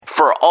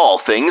for all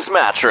things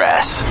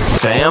mattress.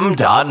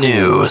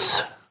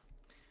 Fam.news.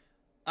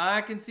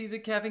 I can see the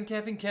caffeine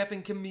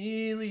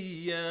chameleon.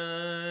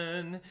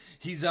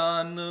 He's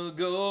on the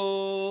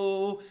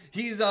go.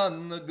 He's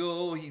on the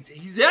go.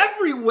 He's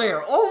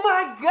everywhere. Oh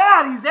my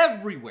God, he's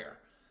everywhere.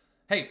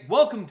 Hey,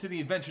 welcome to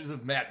the Adventures of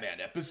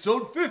Mattman,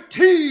 episode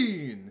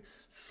 15.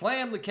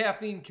 Slam the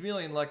caffeine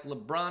chameleon like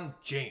LeBron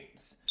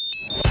James.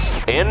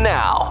 And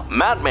now,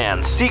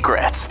 Mattman's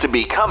secrets to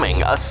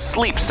becoming a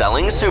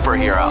sleep-selling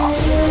superhero.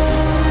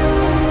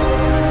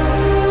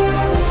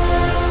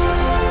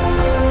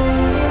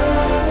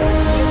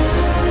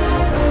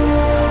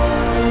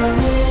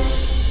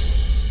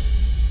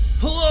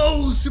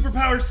 Hello,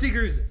 superpower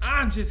seekers.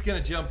 I'm just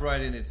going to jump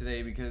right in it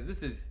today because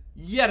this is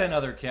yet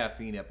another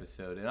caffeine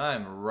episode, and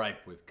I'm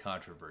ripe with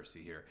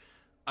controversy here.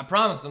 I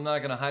promise I'm not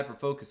going to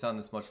hyper-focus on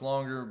this much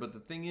longer, but the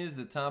thing is,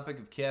 the topic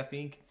of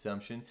caffeine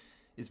consumption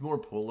is more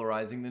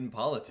polarizing than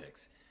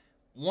politics.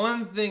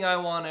 One thing I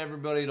want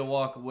everybody to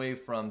walk away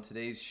from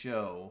today's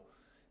show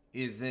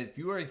is that if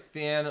you are a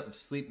fan of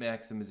sleep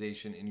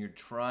maximization and you're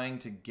trying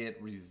to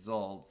get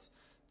results,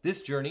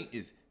 this journey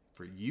is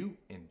for you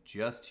and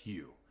just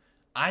you.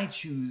 I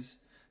choose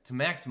to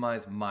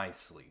maximize my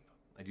sleep.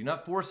 I do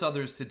not force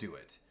others to do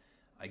it.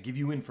 I give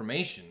you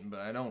information,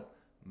 but I don't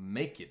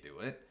make you do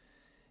it,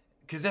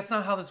 because that's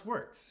not how this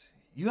works.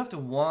 You have to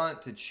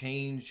want to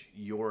change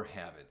your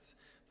habits.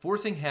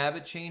 Forcing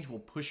habit change will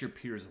push your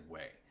peers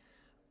away.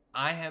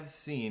 I have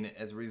seen,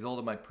 as a result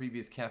of my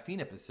previous caffeine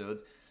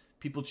episodes,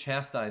 people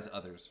chastise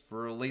others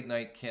for late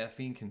night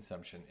caffeine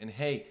consumption. And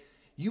hey,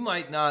 you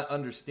might not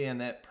understand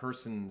that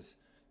person's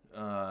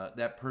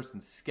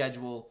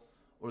schedule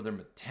or their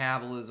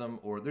metabolism,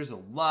 or there's a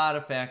lot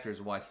of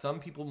factors why some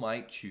people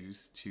might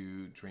choose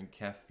to drink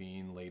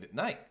caffeine late at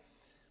night.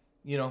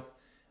 You know,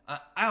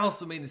 I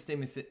also made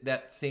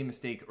that same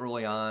mistake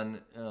early on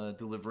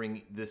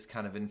delivering this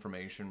kind of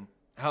information.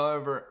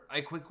 However, I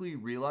quickly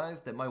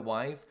realized that my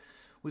wife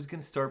was going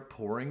to start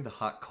pouring the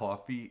hot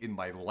coffee in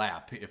my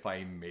lap if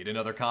I made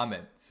another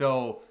comment.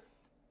 So,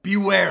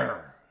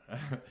 beware!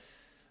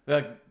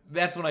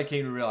 That's when I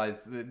came to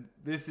realize that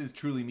this is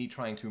truly me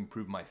trying to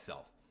improve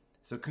myself.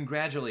 So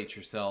congratulate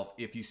yourself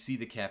if you see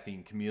the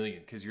caffeine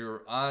chameleon, because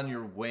you're on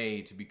your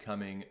way to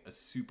becoming a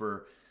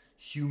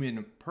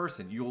superhuman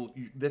person.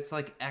 That's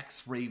like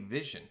X-ray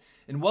vision.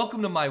 And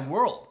welcome to my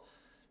world,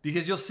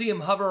 because you'll see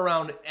him hover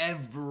around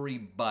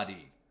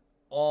everybody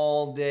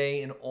all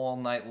day and all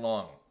night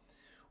long.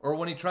 Or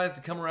when he tries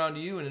to come around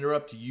to you and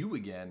interrupt you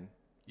again,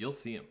 you'll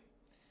see him.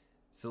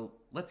 So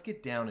let's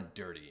get down and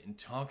dirty and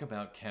talk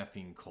about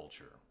caffeine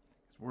culture,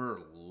 because we're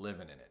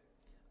living in it.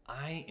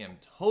 I am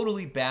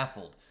totally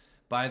baffled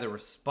by the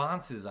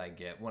responses I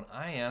get when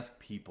I ask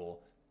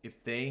people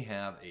if they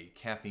have a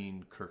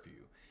caffeine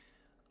curfew.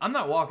 I'm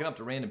not walking up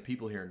to random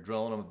people here and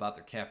drilling them about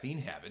their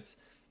caffeine habits.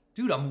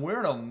 Dude, I'm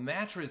wearing a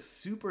mattress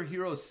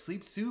superhero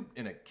sleep suit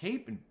and a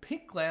cape and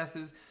pink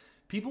glasses.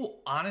 People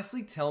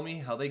honestly tell me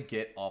how they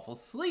get awful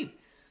sleep.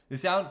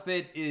 This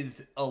outfit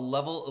is a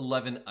level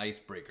 11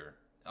 icebreaker.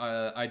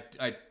 I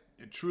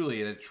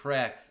truly, it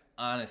attracts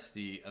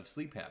honesty of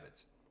sleep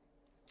habits.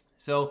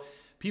 So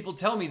people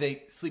tell me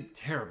they sleep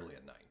terribly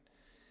at night.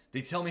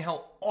 They tell me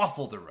how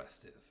awful their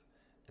rest is.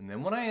 And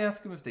then when I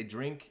ask them if they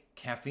drink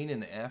caffeine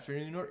in the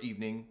afternoon or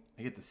evening,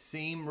 I get the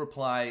same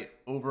reply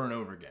over and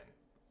over again.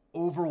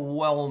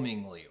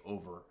 Overwhelmingly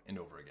over and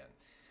over again.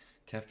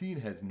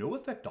 Caffeine has no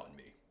effect on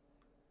me.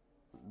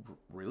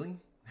 Really?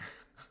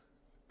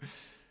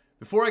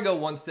 Before I go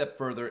one step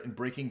further in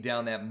breaking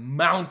down that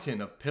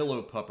mountain of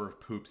pillow pupper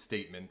poop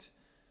statement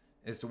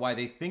as to why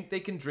they think they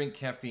can drink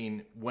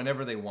caffeine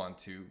whenever they want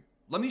to,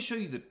 let me show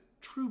you the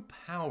true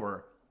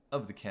power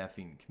of the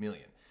caffeine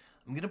chameleon.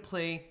 I'm going to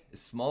play a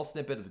small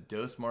snippet of the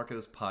Dos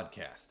Marcos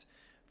podcast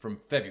from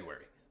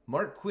February.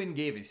 Mark Quinn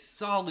gave a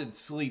solid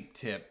sleep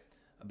tip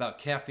about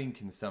caffeine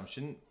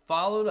consumption,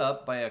 followed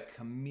up by a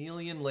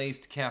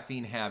chameleon-laced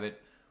caffeine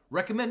habit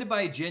recommended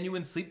by a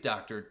genuine sleep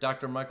doctor,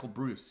 Dr. Michael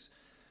Bruce.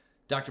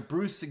 Dr.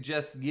 Bruce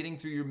suggests getting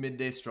through your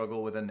midday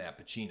struggle with a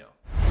nappuccino.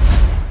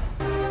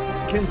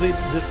 Kinsley,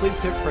 the sleep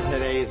tip for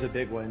today is a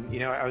big one. You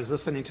know, I was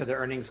listening to the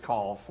earnings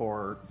call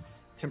for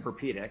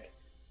Tempur-Pedic,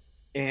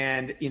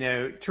 and, you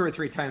know, 2 or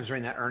 3 times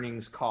during that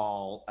earnings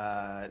call,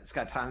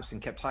 Scott Thompson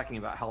kept talking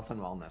about health and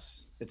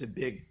wellness. It's a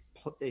big,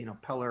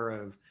 pillar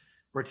of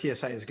where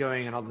TSI is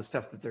going and all the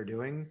stuff that they're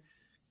doing.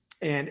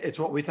 And it's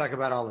what we talk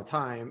about all the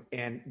time.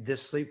 And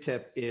this sleep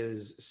tip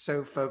is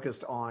so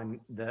focused on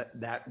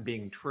that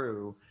being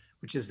true,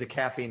 which is the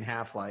caffeine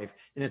half-life.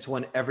 And it's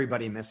one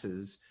everybody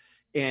misses.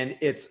 And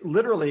it's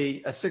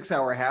literally a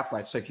 6-hour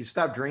half-life. So if you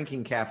stop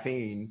drinking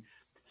caffeine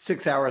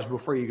 6 hours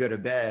before you go to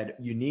bed,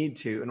 you need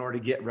to, in order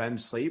to get REM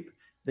sleep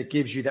that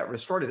gives you that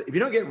restorative. If you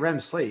don't get REM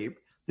sleep,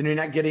 then you're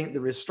not getting the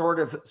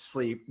restorative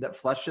sleep that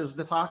flushes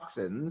the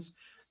toxins.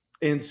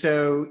 And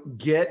so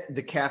get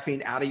the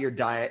caffeine out of your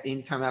diet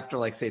anytime after,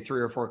 like, say,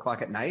 3 or 4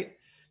 o'clock at night.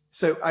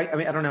 So I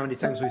mean, I don't know how many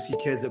times we see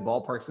kids at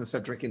ballparks and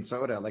stuff drinking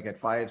soda like at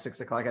 5, 6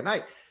 o'clock at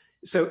night.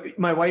 So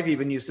my wife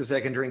even used to say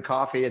I can drink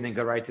coffee and then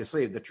go right to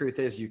sleep. The truth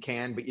is you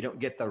can, but you don't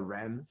get the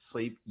REM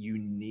sleep you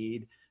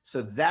need.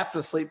 So that's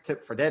a sleep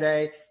tip for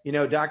today. You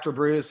know, Dr.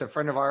 Bruce, a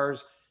friend of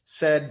ours,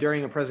 said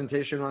during a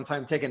presentation one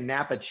time, take a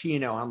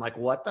nappuccino. I'm like,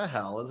 what the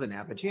hell is a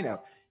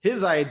nappuccino?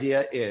 His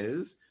idea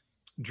is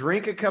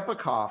drink a cup of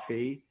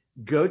coffee,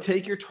 go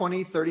take your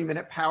 20,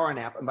 30-minute power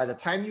nap. And by the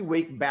time you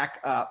wake back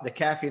up, the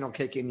caffeine will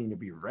kick in and you'll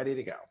be ready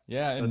to go.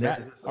 Yeah, so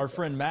and our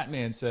friend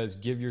Mattman says,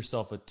 give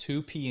yourself a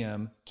 2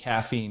 p.m.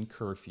 caffeine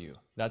curfew.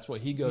 That's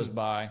what he goes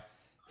by.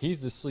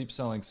 He's the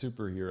sleep-selling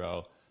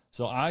superhero.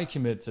 So I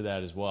commit to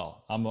that as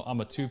well. I'm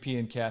a 2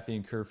 p.m.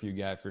 caffeine curfew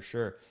guy for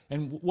sure.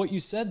 And what you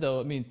said, though,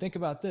 I mean, think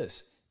about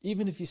this.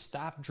 Even if you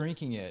stop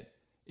drinking it,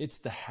 it's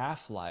the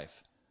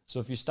half-life. So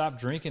if you stop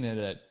drinking it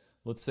at,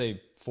 let's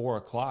say, 4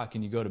 o'clock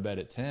and you go to bed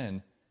at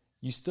 10,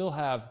 you still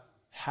have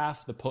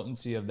half the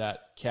potency of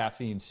that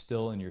caffeine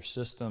still in your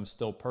system,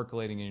 still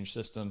percolating in your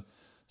system.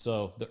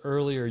 So the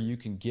earlier you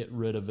can get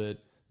rid of it,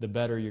 the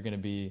better you're going to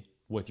be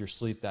with your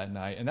sleep that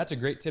night. And that's a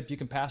great tip you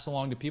can pass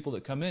along to people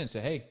that come in and say,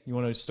 hey, you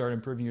want to start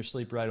improving your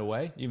sleep right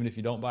away, even if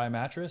you don't buy a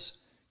mattress?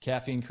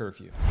 Caffeine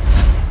curfew.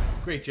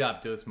 Great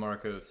job, Dos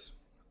Marcos.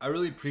 I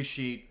really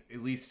appreciate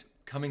at least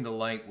coming to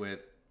light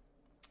with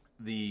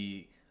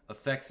the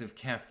effects of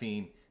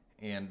caffeine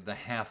and the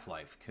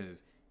half-life,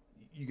 because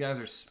you guys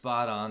are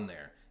spot on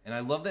there. And I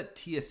love that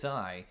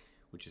TSI,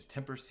 which is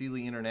Tempur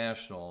Sealy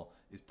International,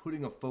 is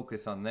putting a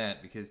focus on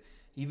that, because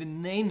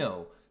even they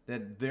know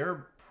that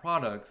their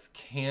products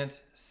can't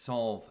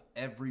solve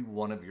every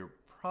one of your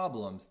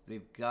problems.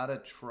 They've got to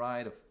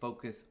try to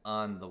focus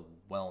on the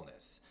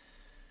wellness.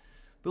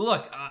 But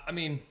look, I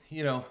mean,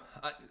 you know,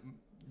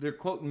 they're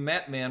quoting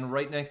Mattman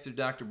right next to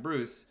Dr.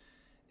 Bruce,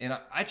 and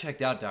I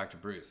checked out Dr.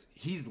 Bruce.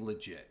 He's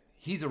legit.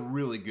 He's a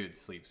really good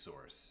sleep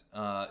source.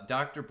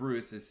 Dr.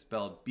 Bruce is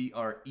spelled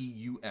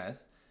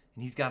B-R-E-U-S,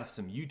 and he's got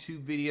some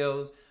YouTube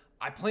videos.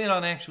 I plan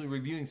on actually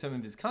reviewing some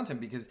of his content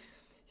because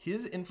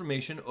his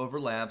information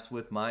overlaps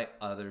with my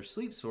other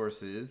sleep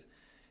sources.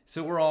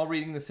 So we're all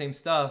reading the same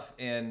stuff,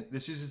 and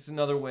this is just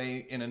another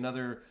way in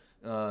another,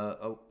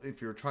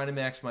 if you're trying to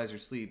maximize your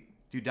sleep,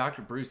 dude,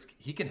 Dr. Bruce,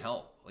 he can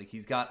help. Like,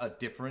 he's got a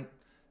different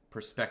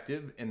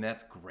perspective, and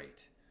that's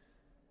great.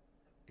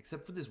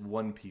 Except for this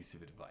one piece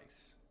of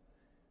advice.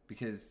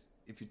 Because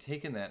if you're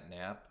taking that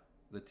nap,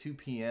 the 2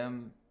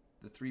 p.m.,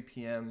 the 3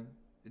 p.m.,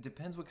 it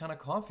depends what kind of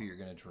coffee you're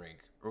going to drink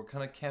or what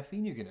kind of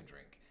caffeine you're going to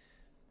drink,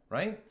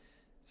 right?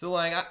 So,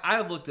 like,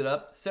 I looked it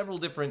up. Several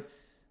different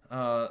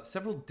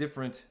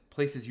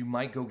places you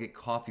might go get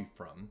coffee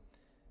from.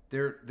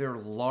 Their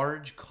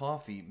large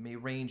coffee may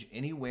range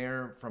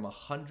anywhere from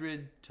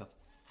 100 to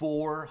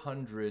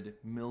 400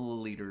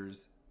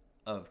 milliliters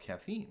of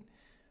caffeine.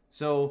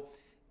 So,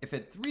 if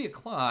at 3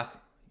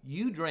 o'clock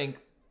you drank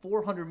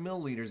 400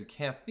 milliliters of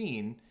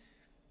caffeine,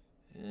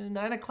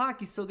 9 o'clock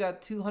you still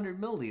got 200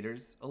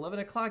 milliliters, 11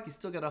 o'clock you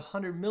still got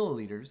 100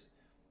 milliliters.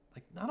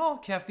 Like, not all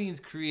caffeine's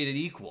created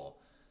equal.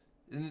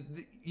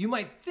 You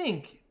might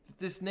think that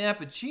this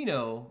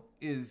Nappuccino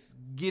is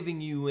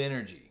giving you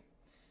energy.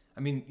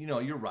 I mean, you know,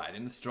 you're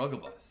riding the struggle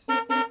bus.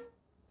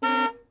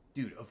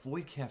 Dude,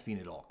 avoid caffeine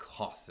at all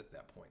costs at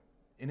that point.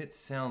 And it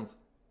sounds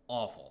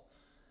awful.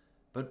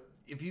 But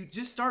if you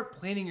just start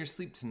planning your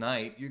sleep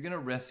tonight, you're going to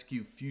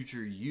rescue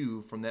future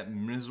you from that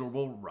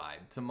miserable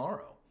ride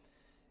tomorrow.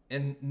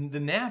 And the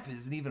nap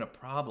isn't even a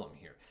problem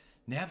here.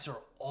 Naps are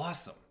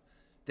awesome.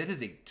 That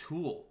is a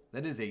tool.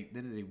 That is a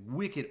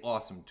wicked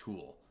awesome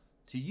tool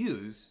to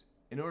use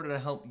in order to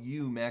help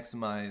you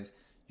maximize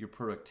your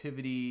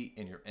productivity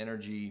and your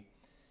energy.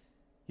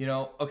 You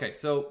know, okay,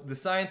 so the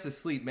Science of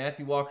Sleep,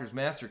 Matthew Walker's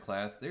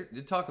masterclass,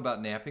 they talk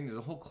about napping. There's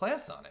a whole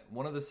class on it,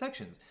 one of the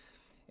sections.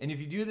 And if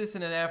you do this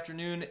in an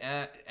afternoon,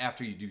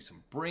 after you do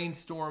some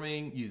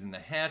brainstorming, using the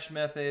Hatch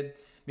method,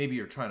 maybe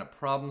you're trying to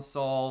problem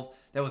solve.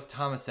 That was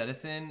Thomas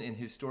Edison in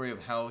his story of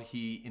how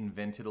he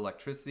invented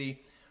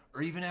electricity.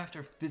 Or even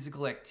after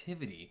physical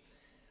activity,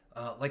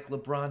 like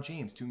LeBron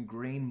James, to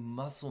ingrain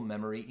muscle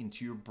memory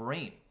into your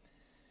brain.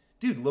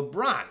 Dude,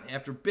 LeBron,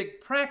 after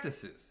big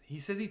practices, he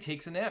says he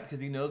takes a nap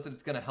because he knows that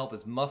it's going to help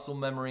his muscle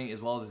memory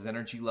as well as his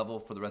energy level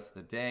for the rest of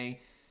the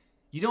day.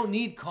 You don't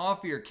need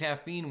coffee or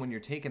caffeine when you're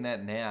taking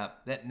that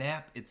nap. That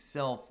nap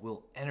itself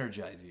will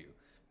energize you,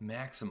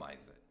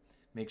 maximize it.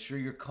 Make sure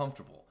you're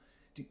comfortable.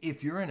 Dude,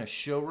 if you're in a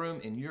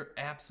showroom and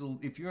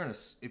if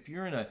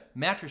you're in a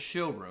mattress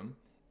showroom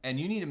and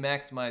you need to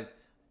maximize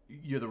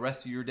the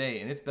rest of your day,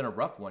 and it's been a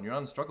rough one, you're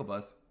on the struggle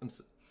bus.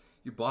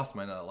 Your boss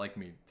might not like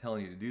me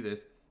telling you to do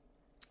this,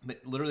 but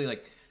literally,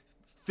 like,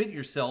 fit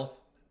yourself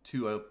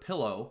to a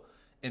pillow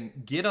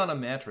and get on a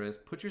mattress.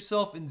 Put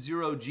yourself in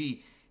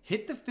 0G.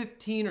 Hit the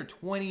 15 or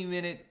 20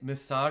 minute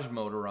massage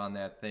motor on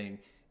that thing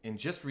and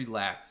just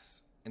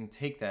relax and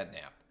take that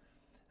nap.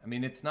 I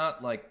mean, it's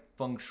not like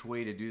feng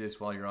shui to do this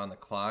while you're on the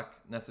clock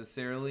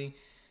necessarily,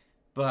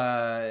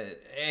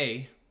 but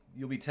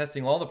you'll be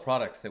testing all the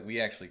products that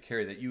we actually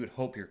carry that you would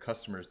hope your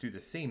customers do the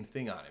same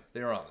thing on if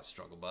they're on the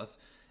struggle bus,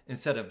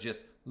 instead of just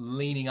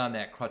leaning on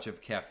that crutch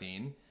of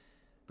caffeine.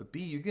 But B,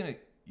 you're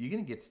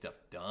gonna get stuff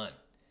done.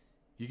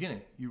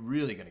 you're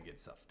really gonna get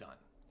stuff done.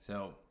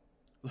 So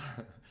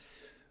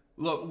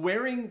look,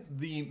 wearing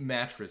the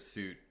mattress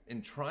suit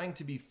and trying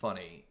to be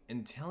funny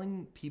and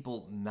telling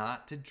people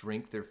not to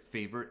drink their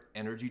favorite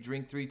energy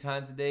drink 3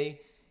 times a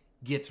day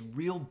gets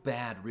real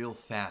bad real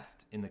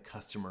fast in the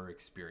customer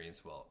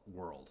experience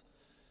world.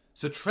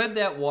 So tread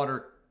that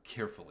water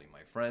carefully,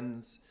 my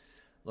friends.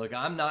 Look,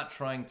 I'm not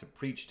trying to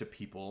preach to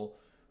people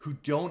who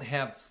don't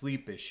have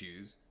sleep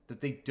issues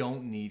that they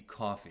don't need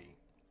coffee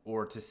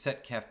or to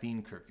set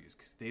caffeine curfews,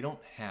 because they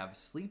don't have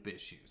sleep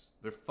issues.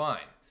 They're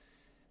fine.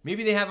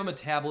 Maybe they have a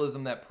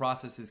metabolism that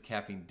processes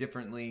caffeine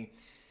differently.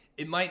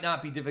 It might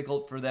not be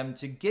difficult for them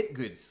to get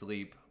good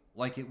sleep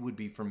like it would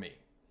be for me.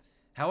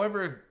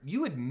 However, if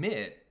you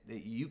admit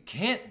that you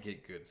can't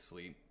get good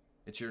sleep,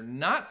 that you're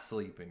not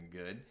sleeping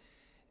good,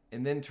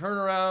 and then turn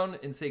around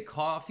and say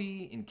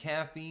coffee and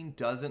caffeine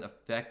doesn't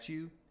affect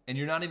you, and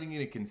you're not even going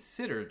to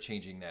consider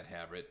changing that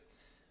habit,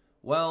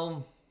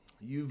 well,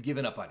 you've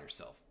given up on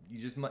yourself.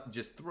 You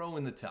just throw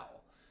in the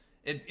towel.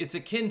 It's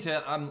akin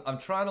to, I'm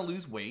trying to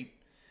lose weight,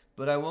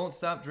 but I won't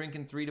stop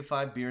drinking 3 to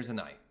 5 beers a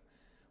night.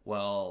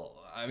 Well,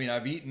 I mean,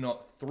 I've eaten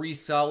 3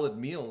 solid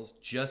meals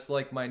just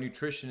like my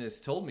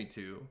nutritionist told me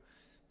to,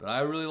 but I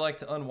really like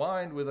to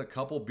unwind with a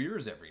couple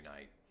beers every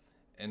night.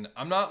 And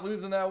I'm not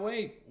losing that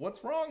weight.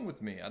 What's wrong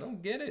with me? I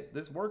don't get it.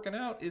 This working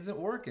out isn't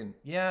working.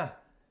 Yeah,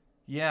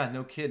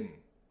 no kidding.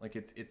 Like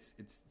it's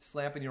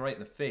slapping you right in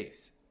the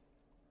face.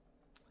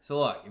 So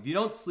look, if you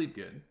don't sleep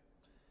good,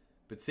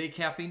 but say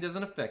caffeine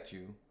doesn't affect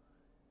you,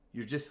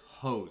 you're just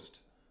hosed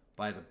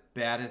by the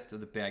baddest of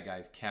the bad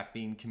guys,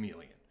 Caffeine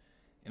Chameleon.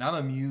 And I'm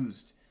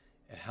amused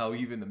at how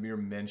even the mere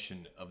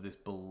mention of this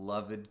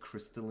beloved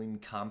crystalline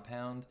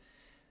compound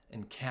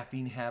and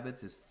caffeine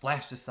habits is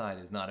flashed aside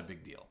as not a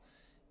big deal.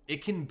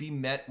 It can be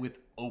met with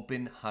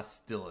open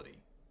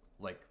hostility,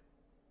 like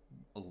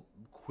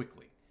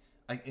quickly.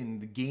 In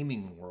the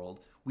gaming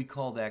world, we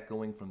call that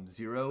going from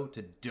 0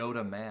 to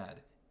Dota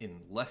mad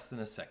in less than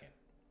a second.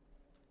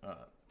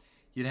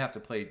 You'd have to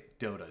play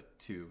Dota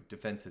 2,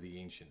 Defense of the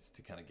Ancients,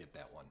 to kind of get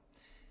that one.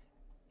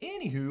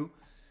 Anywho,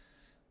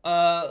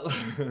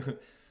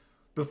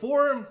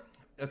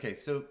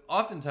 so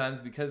oftentimes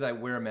because I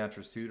wear a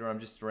mattress suit or I'm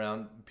just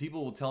around,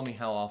 people will tell me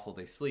how awful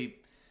they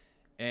sleep.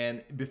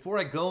 And before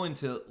I go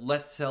into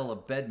let's sell a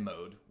bed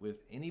mode with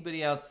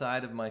anybody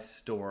outside of my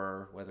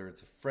store, whether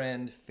it's a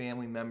friend,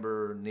 family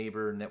member,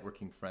 neighbor,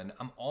 networking friend,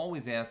 I'm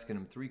always asking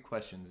them 3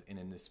 questions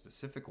in this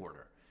specific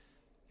order.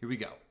 Here we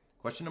go.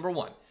 Question number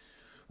 1.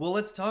 Well,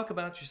 let's talk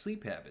about your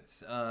sleep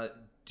habits.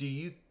 Do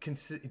you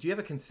have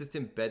a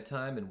consistent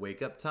bedtime and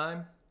wake up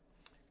time?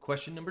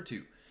 Question number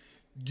 2.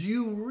 Do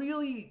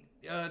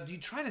you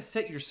try to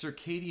set your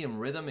circadian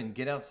rhythm and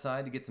get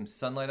outside to get some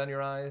sunlight on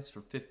your eyes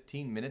for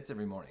 15 minutes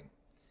every morning?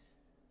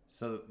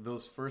 So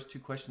those first 2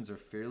 questions are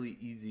fairly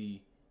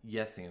easy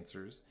yes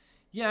answers.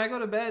 Yeah, I go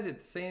to bed at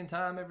the same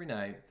time every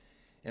night.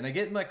 And I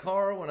get in my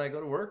car when I go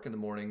to work in the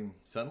morning.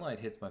 Sunlight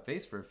hits my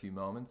face for a few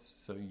moments.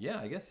 So yeah,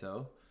 I guess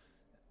so.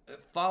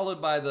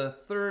 Followed by the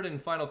third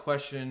and final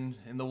question,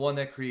 and the one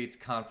that creates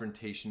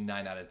confrontation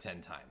 9 out of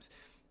 10 times.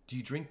 Do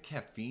you drink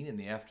caffeine in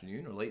the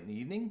afternoon or late in the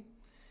evening?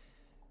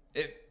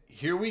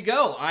 Here we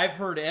go. I've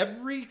heard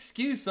every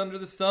excuse under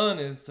the sun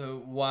as to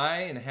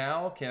why and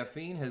how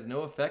caffeine has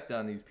no effect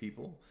on these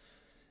people,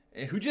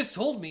 who just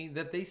told me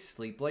that they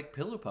sleep like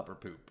pillow pupper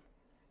poop.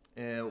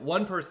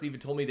 One person even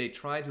told me they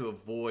try to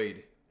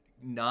avoid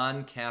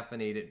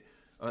non-caffeinated,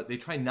 they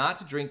try not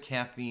to drink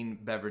caffeine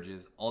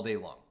beverages all day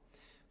long.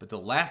 But the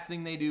last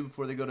thing they do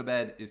before they go to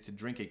bed is to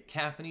drink a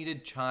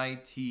caffeinated chai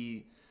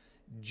tea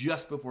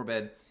just before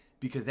bed,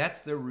 because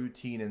that's their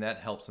routine and that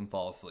helps them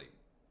fall asleep.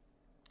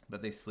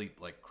 But they sleep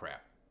like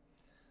crap.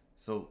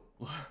 So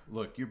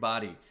look, your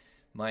body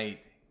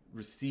might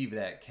receive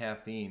that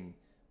caffeine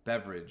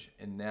beverage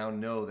and now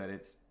know that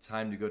it's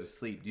time to go to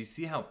sleep. Do you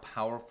see how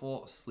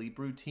powerful a sleep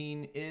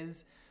routine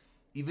is?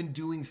 Even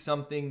doing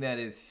something that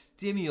is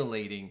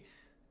stimulating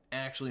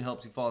actually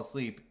helps you fall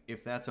asleep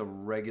if that's a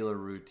regular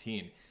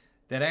routine.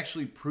 That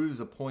actually proves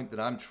a point that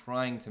I'm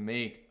trying to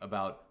make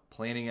about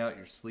planning out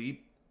your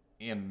sleep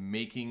and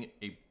making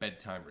a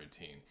bedtime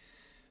routine.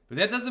 But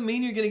that doesn't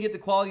mean you're going to get the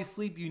quality of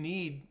sleep you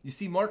need. You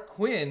see, Mark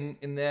Quinn,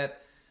 in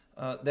that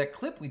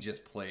clip we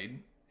just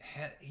played,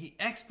 he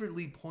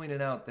expertly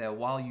pointed out that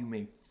while you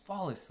may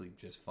fall asleep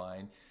just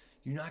fine,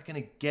 you're not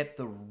going to get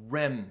the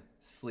REM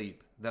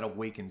sleep that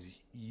awakens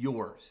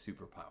your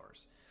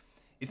superpowers.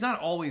 It's not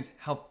always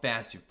how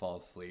fast you fall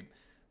asleep,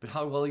 but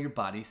how well your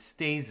body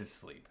stays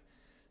asleep.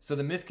 So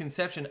the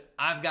misconception,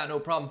 I've got no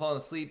problem falling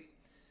asleep,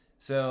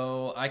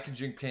 so I can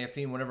drink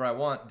caffeine whenever I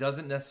want,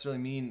 doesn't necessarily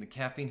mean the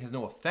caffeine has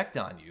no effect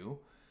on you,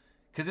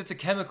 because it's a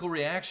chemical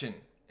reaction.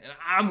 And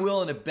I'm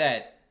willing to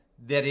bet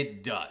that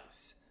it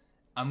does.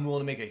 I'm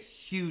willing to make a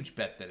huge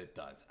bet that it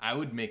does. I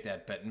would make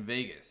that bet in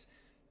Vegas,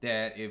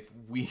 that if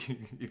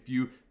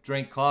you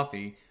drank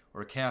coffee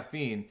or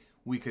caffeine,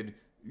 we could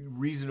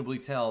reasonably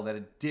tell that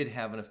it did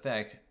have an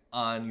effect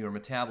on your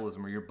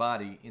metabolism or your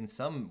body in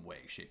some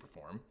way, shape, or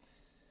form.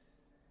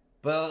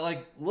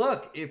 But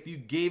look, if you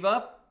gave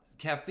up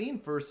caffeine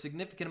for a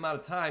significant amount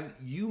of time,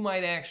 you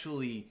might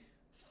actually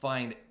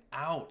find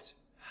out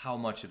how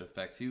much it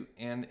affects you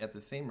and at the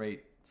same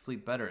rate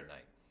sleep better at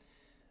night.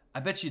 I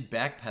bet you'd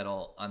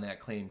backpedal on that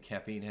claim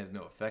caffeine has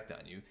no effect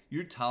on you.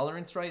 Your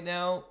tolerance right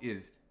now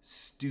is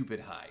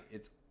stupid high.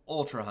 It's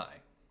ultra high.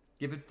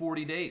 Give it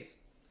 40 days.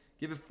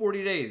 Give it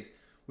 40 days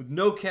with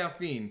no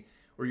caffeine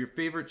or your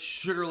favorite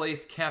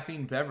sugar-laced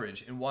caffeine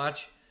beverage and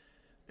watch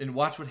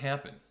what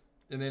happens.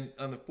 And then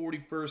on the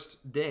 41st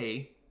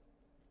day,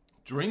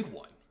 drink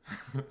one.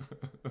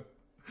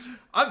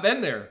 I've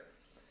been there.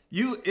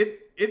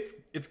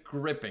 It's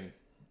gripping.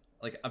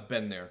 Like, I've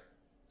been there.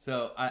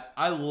 So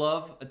I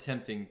love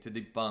attempting to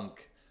debunk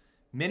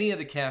many of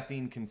the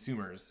caffeine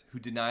consumers who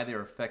deny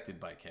they're affected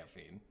by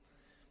caffeine.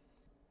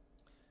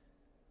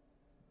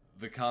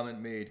 The comment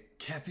made,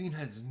 caffeine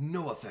has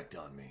no effect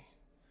on me.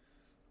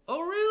 Oh,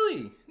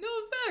 really? No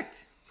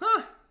effect?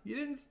 Huh?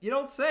 You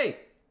don't say.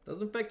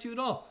 Doesn't affect you at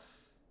all.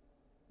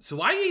 So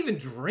why are you even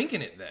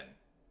drinking it then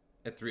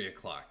at 3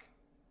 o'clock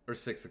or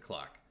 6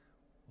 o'clock?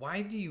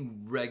 Why do you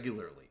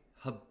regularly,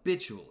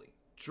 habitually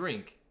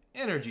drink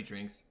energy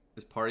drinks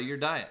as part of your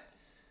diet?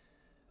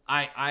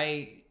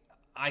 I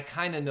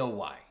kind of know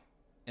why,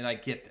 and I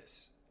get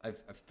this. I've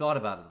thought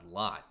about it a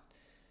lot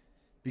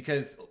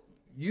because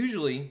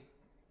usually,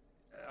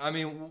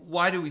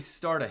 why do we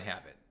start a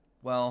habit?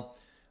 Well,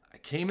 I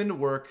came into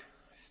work,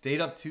 I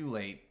stayed up too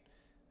late,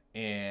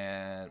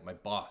 and my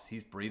boss,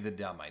 he's breathing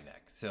down my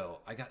neck. So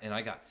I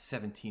got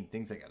 17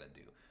 things I got to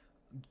do.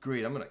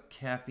 Great, I'm going to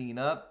caffeine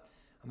up.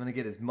 I'm going to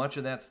get as much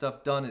of that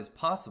stuff done as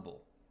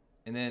possible.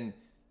 And then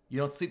you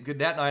don't sleep good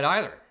that night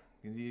either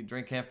because you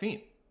drink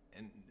caffeine.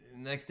 And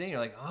the next day you're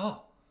like,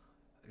 oh,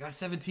 I got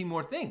 17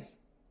 more things.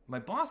 My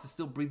boss is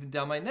still breathing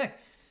down my neck.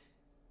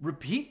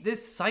 Repeat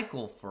this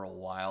cycle for a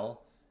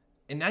while,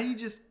 and now you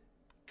just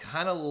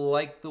kind of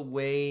like the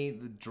way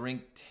the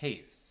drink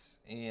tastes.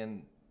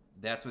 And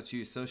that's what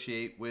you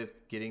associate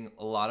with getting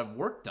a lot of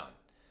work done.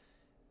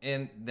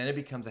 And then it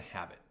becomes a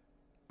habit,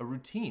 a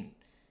routine.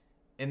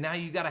 And now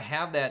you got to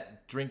have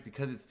that drink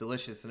because it's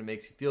delicious and it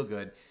makes you feel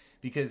good.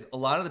 Because a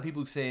lot of the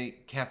people who say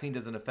caffeine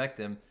doesn't affect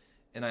them,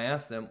 and I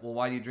ask them, well,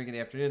 why do you drink in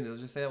the afternoon? They'll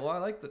just say, well, I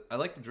like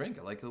the drink.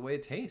 I like the way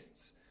it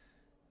tastes.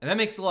 And that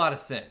makes a lot of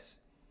sense.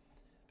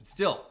 But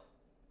still,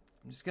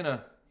 I'm just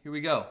gonna, here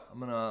we go. I'm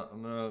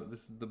gonna,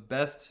 this is the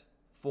best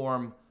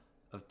form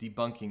of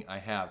debunking I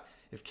have.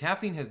 If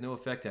caffeine has no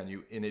effect on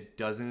you and it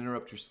doesn't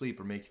interrupt your sleep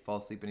or make you fall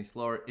asleep any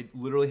slower, it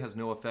literally has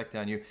no effect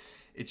on you.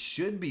 It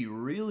should be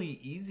really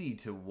easy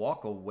to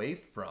walk away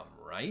from,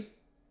 right?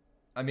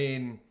 I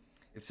mean,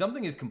 if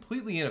something is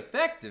completely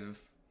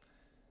ineffective,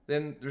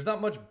 then there's not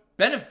much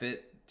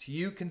benefit to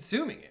you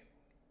consuming it,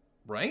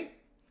 right?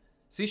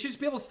 So you should just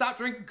be able to stop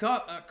drinking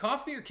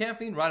coffee or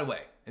caffeine right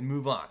away and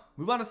move on.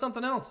 Move on to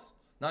something else,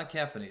 not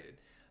caffeinated.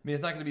 I mean,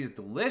 it's not going to be as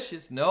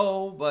delicious,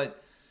 no,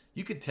 but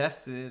you could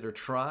test it or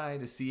try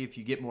to see if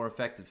you get more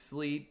effective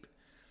sleep.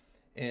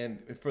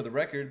 And for the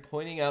record,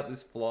 pointing out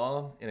this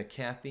flaw in a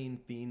caffeine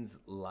fiend's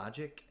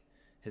logic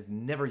has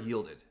never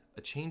yielded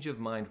a change of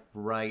mind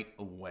right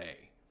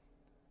away.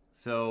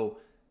 So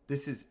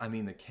this is,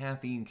 the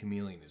caffeine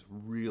chameleon is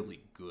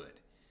really good.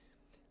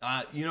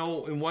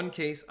 In one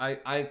case,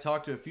 I've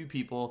talked to a few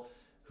people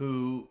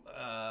who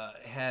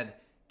had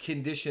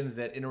conditions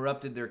that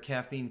interrupted their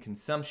caffeine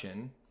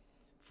consumption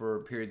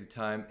for periods of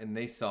time, and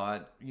they saw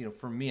it.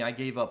 For me, I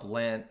gave up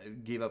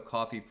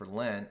coffee for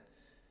Lent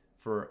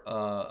for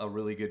a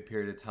really good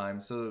period of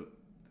time. So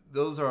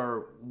those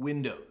are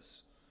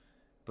windows,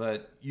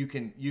 but you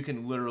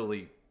can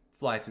literally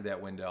fly through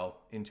that window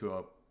into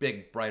a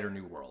big, brighter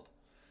new world.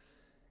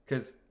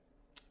 Because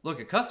look,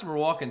 a customer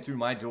walking through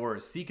my door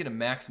is seeking to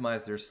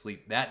maximize their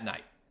sleep that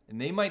night.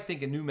 And they might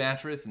think a new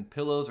mattress and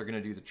pillows are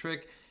going to do the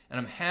trick. And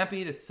I'm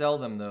happy to sell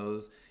them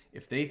those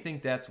if they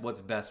think that's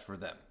what's best for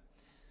them.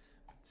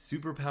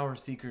 Superpower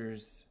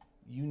seekers,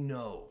 you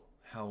know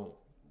how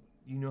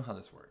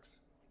this works.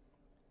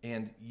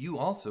 And you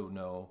also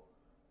know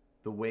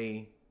the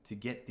way to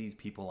get these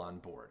people on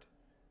board.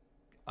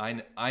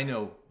 I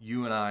know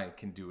you and I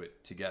can do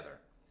it together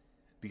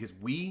because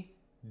we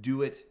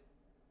do it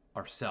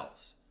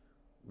ourselves.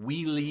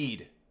 We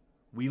lead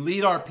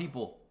our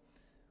people.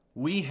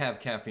 We have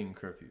caffeine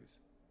curfews,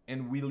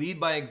 and we lead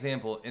by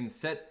example and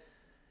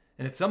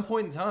at some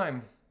point in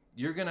time,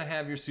 you're going to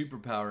have your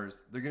superpowers.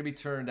 They're going to be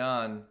turned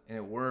on, and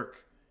at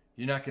work,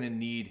 you're not going to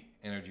need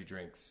energy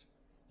drinks.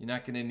 You're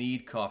not going to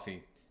need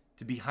coffee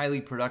to be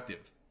highly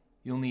productive.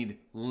 You'll need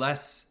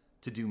less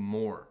to do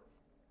more.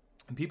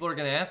 And people are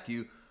going to ask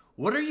you,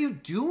 what are you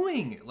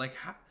doing?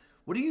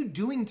 What are you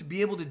doing to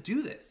be able to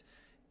do this?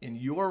 And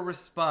your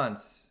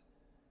response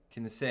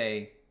can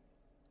say,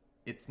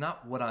 it's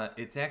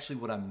actually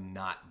what I'm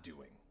not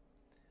doing.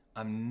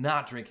 I'm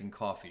not drinking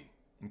coffee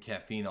and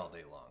caffeine all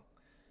day long.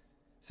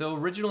 So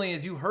originally,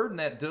 as you heard in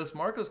that Dos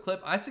Marcos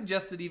clip, I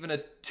suggested even a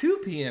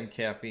 2 p.m.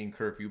 caffeine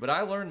curfew, but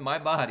I learned my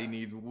body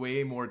needs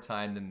way more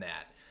time than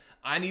that.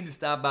 I need to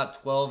stop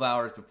about 12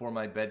 hours before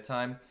my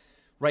bedtime.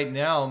 Right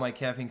now, my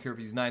caffeine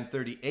curfew is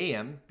 9:30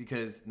 a.m.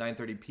 because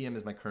 9:30 p.m.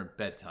 is my current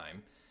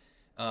bedtime.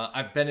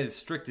 I've been as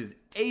strict as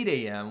 8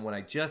 a.m. when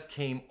I just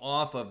came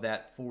off of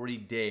that 40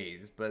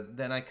 days, but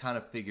then I kind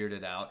of figured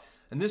it out.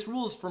 And this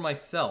rule is for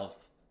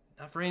myself,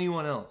 not for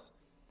anyone else.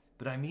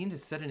 But I mean to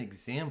set an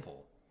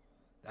example.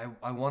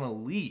 I want to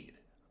lead.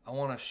 I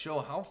want to show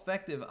how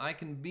effective I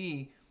can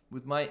be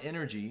with my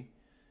energy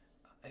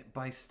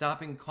by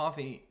stopping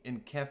coffee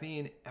and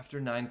caffeine after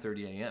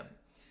 9:30 a.m.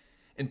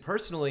 And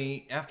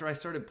personally, after I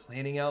started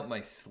planning out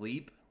my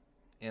sleep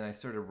and I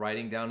started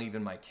writing down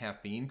even my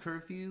caffeine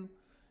curfew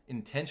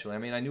intentionally, I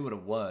mean, I knew what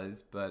it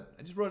was, but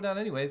I just wrote it down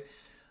anyways.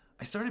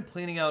 I started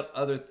planning out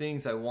other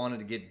things I wanted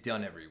to get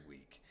done every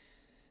week.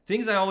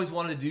 Things I always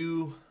wanted to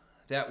do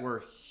that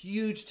were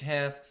huge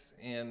tasks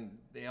and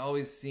they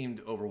always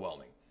seemed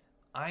overwhelming.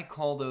 I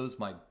call those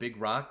my big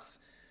rocks,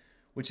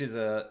 which is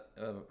a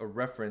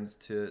reference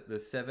to the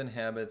 7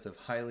 Habits of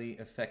Highly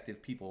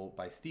Effective People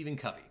by Stephen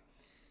Covey.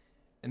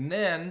 And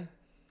then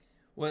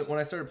when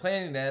I started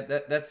planning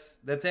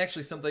that's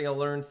actually something I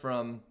learned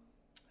from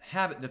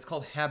that's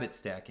called habit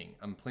stacking.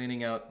 I'm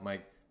planning out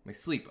my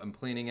sleep. I'm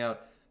planning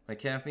out my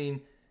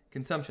caffeine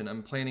consumption.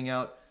 I'm planning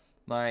out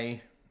my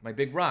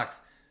big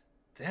rocks.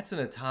 That's an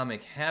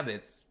atomic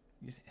habits.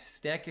 You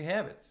stack your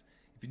habits.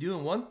 If you're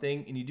doing one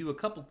thing and you do a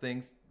couple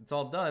things, it's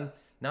all done.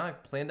 Now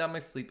I've planned out my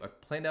sleep.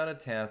 I've planned out a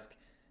task.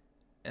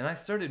 And I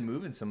started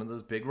moving some of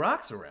those big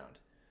rocks around.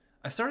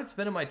 I started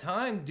spending my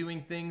time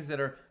doing things that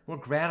are more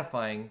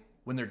gratifying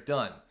when they're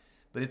done.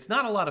 But it's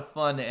not a lot of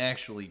fun to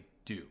actually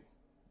do,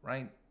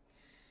 right?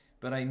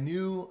 But I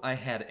knew I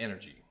had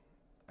energy.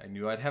 I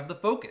knew I'd have the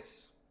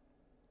focus.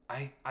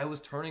 I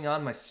was turning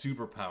on my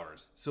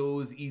superpowers, so it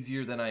was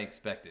easier than I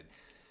expected.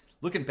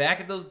 Looking back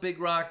at those big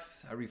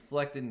rocks, I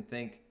reflected and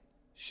think,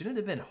 shouldn't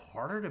it have been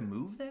harder to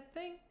move that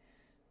thing?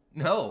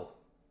 No.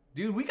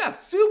 Dude, we got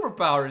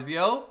superpowers,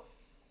 yo.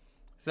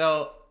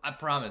 So, I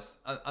promise,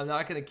 I'm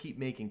not going to keep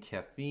making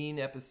caffeine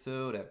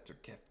episode after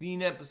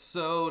caffeine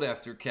episode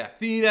after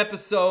caffeine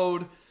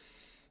episode.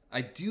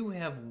 I do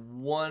have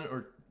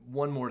one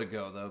more to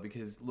go, though,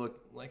 because,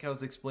 look, like I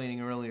was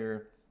explaining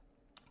earlier,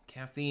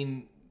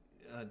 caffeine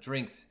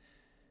drinks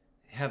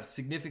have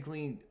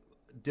significantly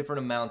different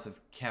amounts of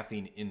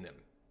caffeine in them.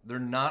 They're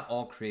not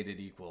all created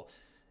equal.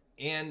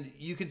 And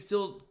you can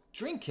still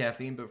drink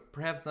caffeine, but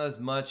perhaps not as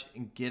much,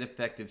 and get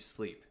effective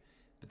sleep.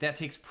 But that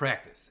takes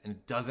practice, and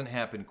it doesn't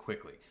happen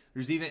quickly.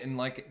 There's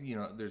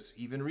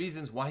even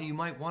reasons why you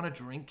might want to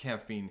drink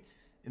caffeine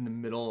in the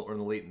middle or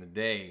late in the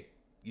day.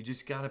 You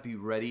just got to be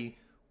ready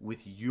with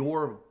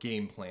your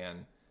game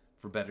plan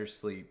for better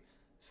sleep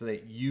so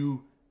that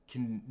you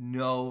can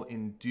know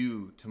and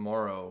do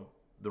tomorrow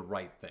the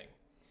right thing.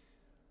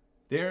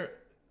 There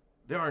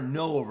are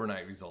no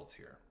overnight results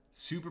here.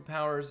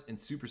 Superpowers and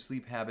super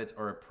sleep habits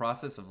are a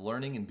process of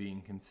learning and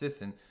being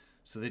consistent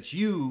so that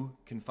you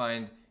can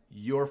find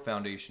your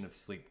foundation of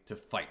sleep to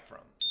fight from.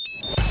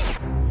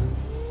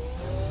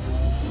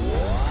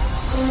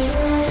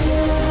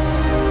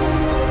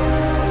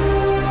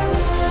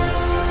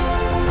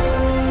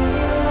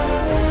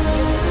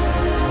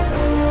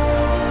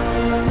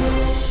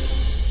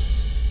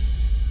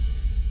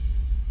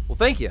 Well,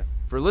 thank you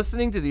for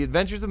listening to The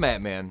Adventures of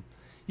Mattman.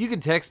 You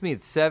can text me at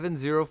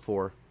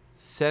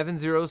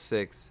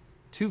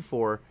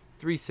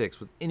 704-706-2436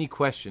 with any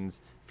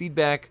questions,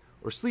 feedback,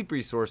 or sleep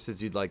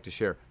resources you'd like to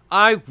share.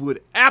 I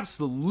would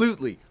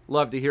absolutely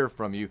love to hear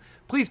from you.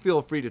 Please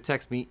feel free to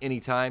text me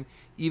anytime,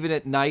 even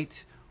at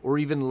night or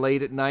even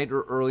late at night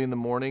or early in the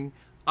morning.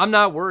 I'm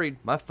not worried.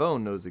 My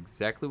phone knows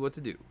exactly what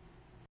to do.